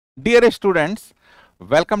Dear students,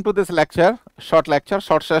 welcome to this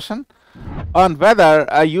short session on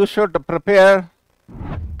whether you should prepare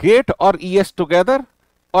GATE or ES together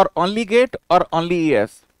or only GATE or only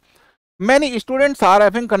ES. Many students are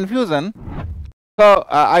having confusion, so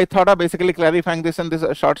I thought of basically clarifying this in this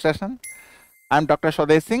short session. I'm Dr.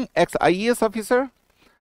 Swadesh Singh, ex-IES officer.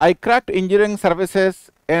 I cracked engineering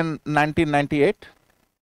services in 1998,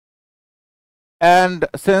 and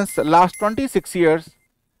since last 26 years,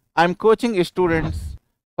 I'm coaching students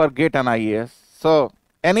for GATE and IES. So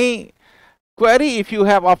any query if you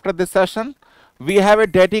have after this session, we have a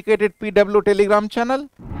dedicated PW Telegram channel.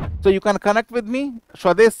 So you can connect with me,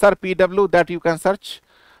 Swadesh Sir PW, that you can search.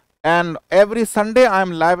 And every Sunday I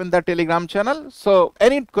am live in the Telegram channel. So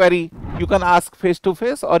any query you can ask face to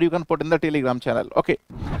face or you can put in the Telegram channel. Okay.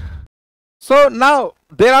 So now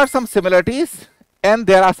there are some similarities and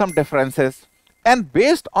there are some differences. And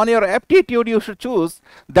based on your aptitude, you should choose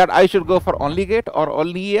that I should go for only GATE or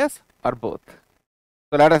only ES or both.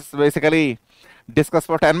 So let us basically discuss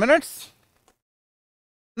for 10 minutes.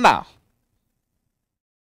 Now,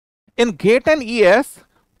 in GATE and ES,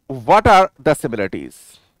 what are the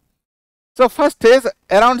similarities? So first is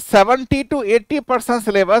around 70 to 80%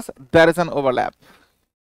 syllabus, there is an overlap.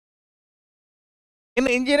 In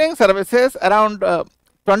engineering services, around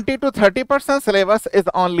 20 to 30% syllabus is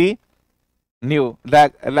only new,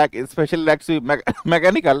 like especially like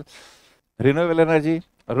mechanical, renewable energy,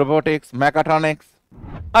 robotics, mechatronics.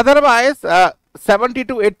 Otherwise, 70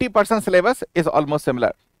 to 80% syllabus is almost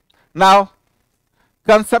similar. Now,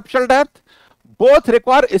 conceptual depth, both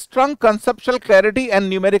require strong conceptual clarity and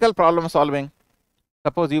numerical problem solving.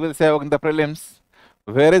 Suppose you will say, oh, in the prelims,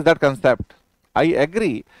 where is that concept? I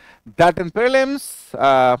agree that in prelims,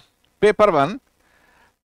 paper 1,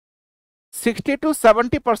 60 to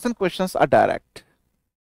 70% questions are direct.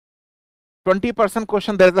 20%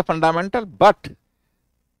 question there is a fundamental, but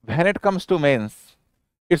when it comes to mains,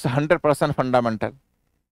 it's 100% fundamental.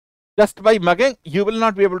 Just by mugging, you will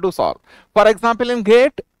not be able to solve. For example, in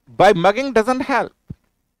GATE, by mugging doesn't help.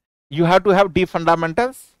 You have to have deep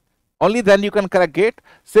fundamentals. Only then you can crack GATE.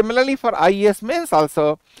 Similarly, for IES mains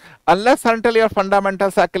also, unless until your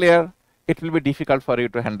fundamentals are clear, it will be difficult for you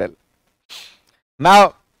to handle.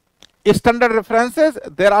 Now, standard references,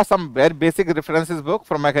 there are some very basic references book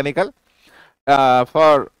for mechanical.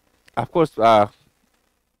 For, of course,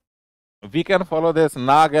 we can follow this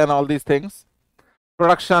NAG and all these things.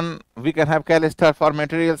 Production, we can have 𝐂𝐤𝐧𝐤𝐬 for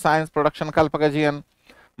material science, production 𝐂𝐚𝐭𝐜𝐴.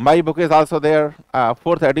 My book is also there,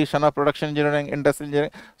 4th edition of production engineering, industrial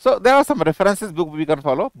engineering. So there are some references book we can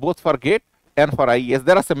follow, both for GATE and for IES.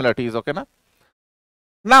 There are similarities, okay?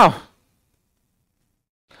 Now,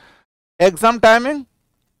 exam timing.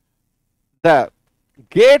 The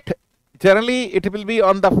GATE, generally it will be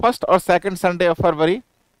on the 1st or 2nd Sunday of February,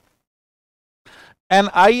 and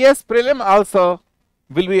IES prelim also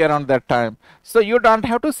will be around that time. So you don't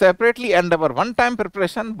have to separately endeavor. One time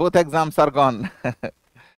preparation, both exams are gone.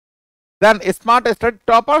 Then smart study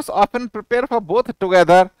toppers often prepare for both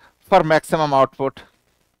together for maximum output.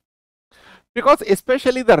 Because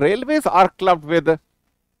especially the railways are clubbed with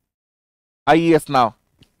IES now.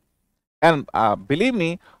 And believe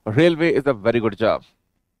me, railway is a very good job.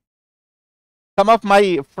 Some of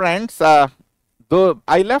my friends, though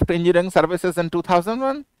I left engineering services in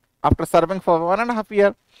 2001, after serving for 1.5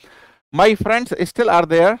 years, my friends still are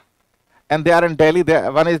there, and they are in Delhi.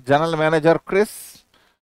 One is General Manager Chris,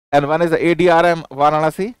 and one is ADRM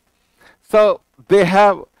Varanasi. So they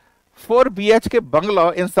have 4 BHK bungalow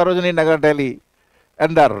in Sarojini Nagar, Delhi,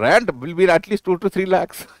 and the rent will be at least 2 to 3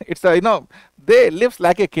 lakhs. It's a, they live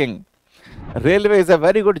like a king. Railway is a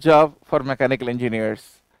very good job for mechanical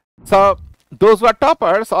engineers. So those who are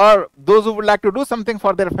toppers or those who would like to do something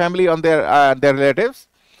for their family or their relatives,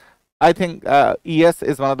 I think ES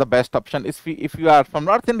is one of the best options. If you are from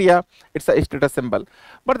North India, it's a status symbol.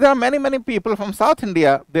 But there are many people from South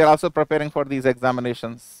India, they are also preparing for these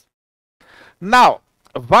examinations. Now,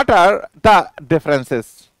 what are the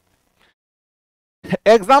differences?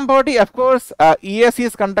 Exam body, of course, ES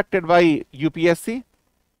is conducted by UPSC,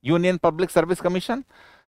 Union Public Service Commission,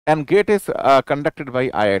 and GATE is conducted by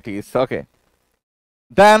IITs. Okay.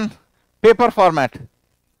 Then paper format.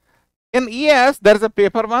 In ES, there is a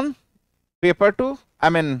paper 1, paper 2,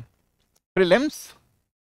 prelims,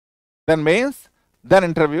 then mains, then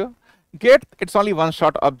interview. GATE, it's only one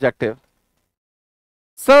short objective.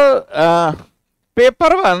 So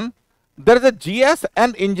paper 1, there is a GS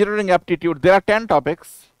and engineering aptitude. There are 10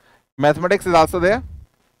 topics. Mathematics is also there,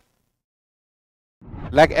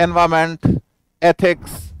 like environment,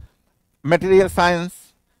 ethics, material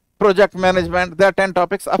science, project management. There are 10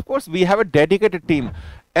 topics. Of course, we have a dedicated team.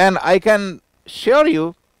 And I can assure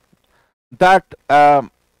you that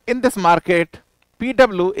in this market,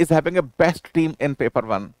 PW is having a best team in paper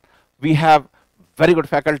 1. We have very good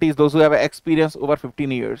faculties, those who have experience over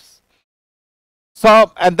 15 years.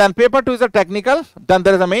 So, and then paper 2 is a technical, then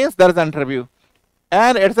there is a mains, there is an interview.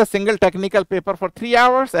 And it's a single technical paper for 3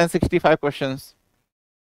 hours and 65 questions.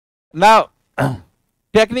 Now,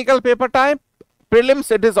 technical paper type,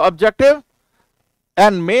 prelims it is objective,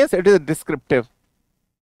 and mains it is descriptive.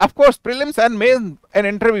 Of course, prelims and mains and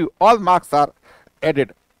interview, all marks are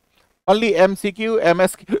added. Only MCQ,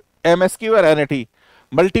 MSQ or NAT.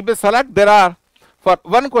 Multiple select, there are, for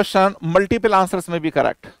one question, multiple answers may be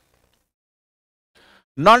correct.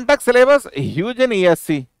 Non-tech syllabus, huge in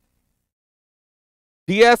ESE.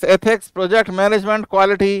 DS, ethics, project management,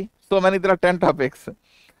 quality, so many, there are 10 topics.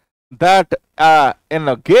 That in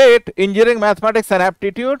a GATE, engineering, mathematics and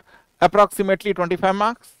aptitude, approximately 25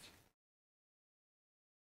 marks.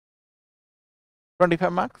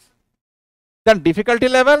 25 marks. Then difficulty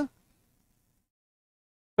level.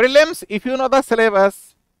 Prelims, if you know the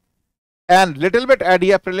syllabus and little bit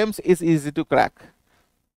idea, prelims is easy to crack.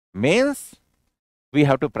 Mains, we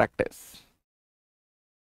have to practice.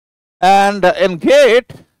 And in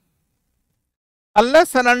GATE,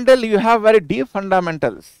 unless and until you have very deep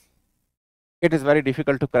fundamentals, it is very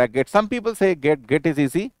difficult to crack GATE. Some people say GATE is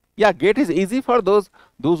easy. Yeah, GATE is easy for those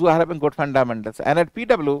who are having good fundamentals. And at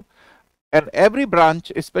PW, at every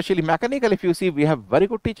branch, especially mechanical, if you see, we have very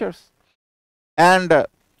good teachers. And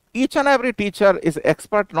each and every teacher is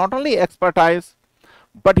expert, not only expertise,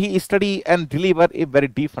 but he study and deliver a very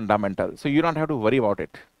deep fundamental. So you don't have to worry about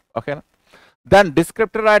it. Okay. Then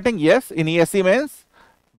descriptive writing, yes, in ESE mains,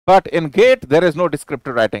 but in GATE, there is no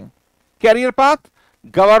descriptive writing. Career path,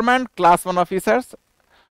 government, class 1 officers,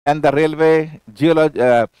 and the railway,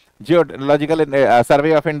 geological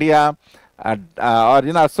survey of India, or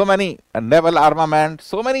you know, so many naval armament,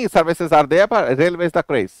 so many services are there, but railway is the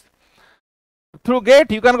craze. Through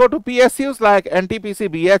GATE, you can go to PSUs like NTPC,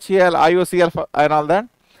 BHEL, IOCL, and all that.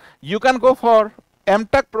 You can go for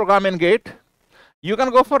MTech program in GATE. You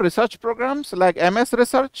can go for research programs like MS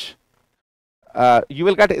Research. You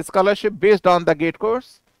will get a scholarship based on the GATE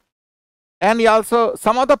course. And also,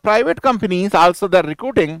 some of the private companies also they're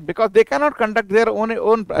recruiting because they cannot conduct their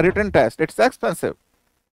own written test. It's expensive.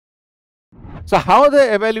 So how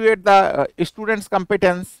they evaluate the students'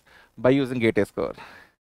 competence? By using GATE score.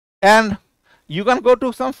 And you can go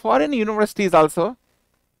to some foreign universities also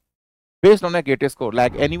based on a GATE score,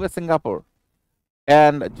 like NUS Singapore.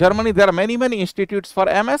 And Germany, there are many institutes for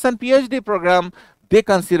MS and PhD program. They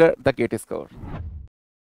consider the GATE score.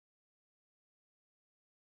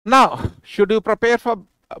 Now, should you prepare for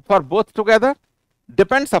both together?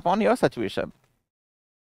 Depends upon your situation.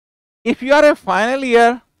 If you are a final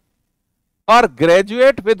year or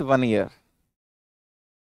graduate with 1 year,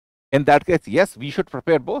 in that case, yes, we should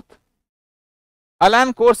prepare both.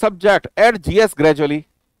 Align core subject, add GS gradually.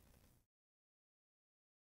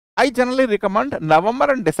 I generally recommend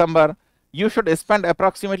November and December, you should spend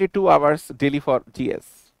approximately 2 hours daily for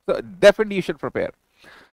GS. So definitely you should prepare.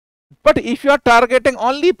 But if you are targeting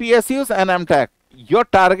only PSUs and MTech, your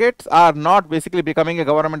targets are not basically becoming a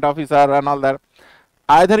government officer and all that.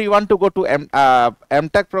 Either you want to go to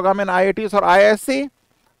MTech program in IITs or ISC,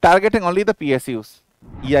 targeting only the PSUs,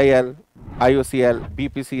 EIL, IOCL,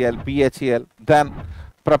 BPCL, BHEL, then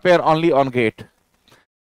prepare only on GATE.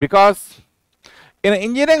 Because in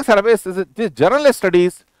engineering services, these general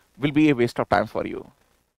studies will be a waste of time for you.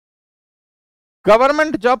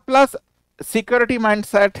 Government job plus security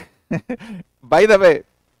mindset. By the way,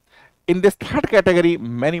 in this third category,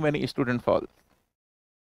 many students fall.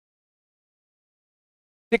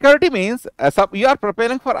 Security means you are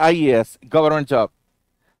preparing for IAS, government job.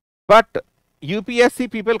 But UPSC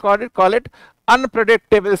people call it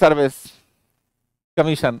unpredictable service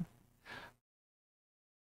commission.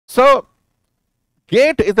 So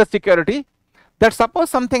GATE is the security that suppose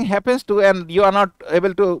something happens to and you are not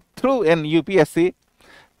able to through in UPSC,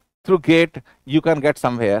 through GATE you can get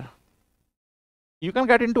somewhere. You can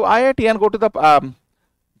get into IIT and go to the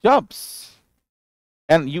jobs,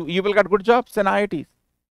 and you will get good jobs in IITs.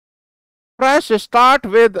 Fresh start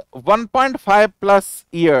with 1.5 plus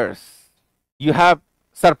years. You have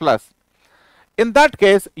surplus. In that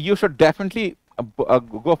case, you should definitely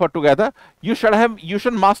go for together. You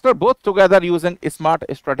should master both together using a smart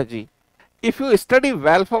strategy. If you study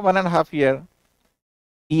well for 1.5 years,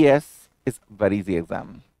 ES is very easy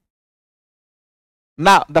exam.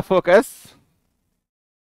 Now the focus.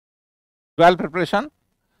 Well preparation.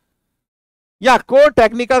 Yeah, core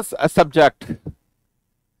technical subject.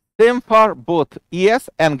 Same for both ES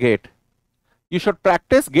and GATE. You should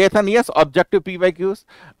practice GATE and ES objective PYQs.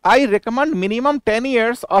 I recommend minimum 10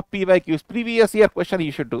 years of PYQs. Previous year question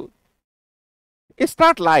you should do. It's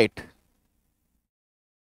not light.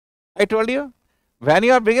 I told you, when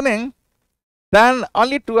you are beginning, then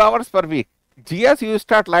only 2 hours per week. GS you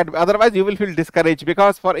start light, otherwise you will feel discouraged,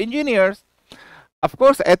 because for engineers, of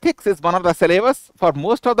course, ethics is one of the syllabus for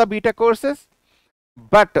most of the BTech courses,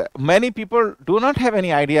 but many people do not have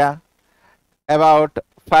any idea about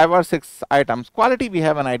 5 or 6 items. Quality we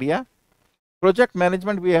have an idea, project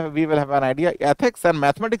management we will have an idea, ethics and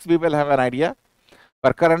mathematics we will have an idea,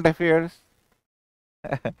 for current affairs.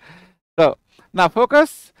 So now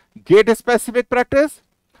focus, GATE specific practice,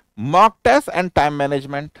 mock test and time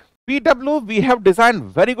management. PW we have designed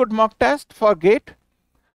very good mock test for GATE.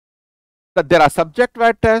 That there are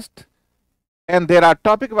subject-wise tests, and there are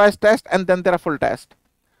topic-wise tests, and then there are full tests.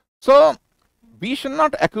 So we should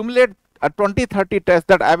not accumulate a 20-30 tests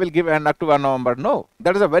that I will give in October, November. No,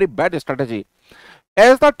 that is a very bad strategy.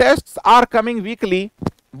 As the tests are coming weekly,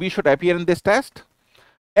 we should appear in this test.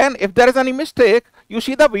 And if there is any mistake, you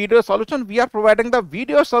see the video solution. We are providing the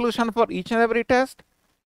video solution for each and every test.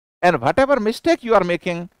 And whatever mistake you are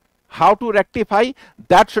making, how to rectify,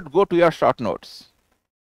 that should go to your short notes.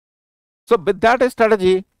 So with that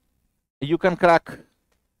strategy, you can crack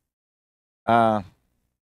the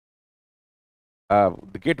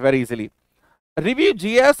GATE very easily. Review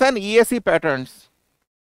GS and ESE patterns.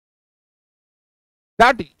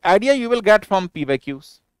 That idea you will get from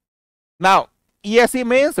PYQs. Now, ESE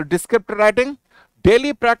means descriptive writing.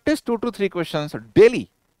 Daily practice 2 to 3 questions daily,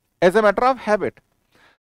 as a matter of habit.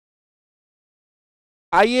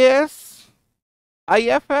 IAS,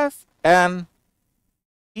 IFS, and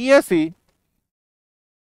ESE.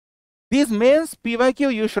 These mains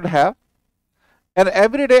PYQ you should have, and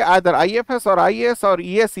every day either IFS or IAS or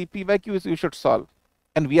ESE PYQs you should solve,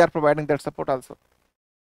 and we are providing that support also.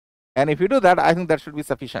 And if you do that, I think that should be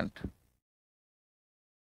sufficient.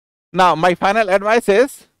 Now my final advice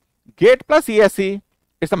is GATE plus ESE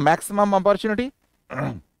is a maximum opportunity.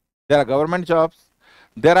 There are government jobs.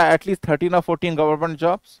 There are at least 13 or 14 government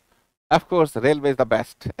jobs. Of course, railway is the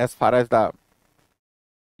best as far as the,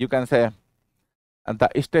 you can say, the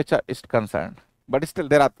stature is concerned. But still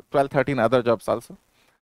there are 12-13 other jobs also.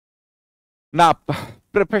 Now,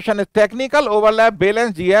 preparation is technical, overlap,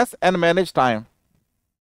 balance, GS, and manage time.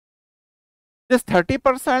 This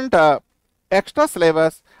 30% extra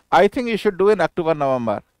syllabus, I think you should do in October,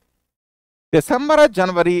 November. December or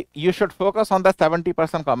January, you should focus on the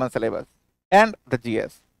 70% common syllabus and the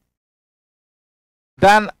GS.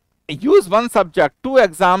 Then use one subject, 2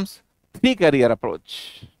 exams, 3 career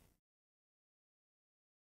approach.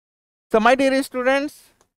 So my dear students,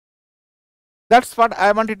 that's what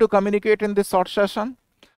I wanted to communicate in this short session.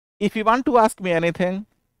 If you want to ask me anything,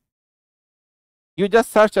 you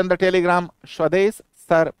just search on the Telegram Swadesh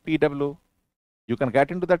Sir PW. You can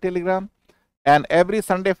get into the Telegram, and every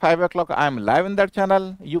Sunday 5 o'clock I am live in that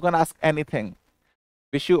channel. You can ask anything.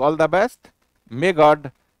 Wish you all the best. May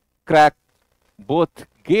God crack both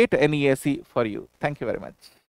GATE and ESE for you. Thank you very much.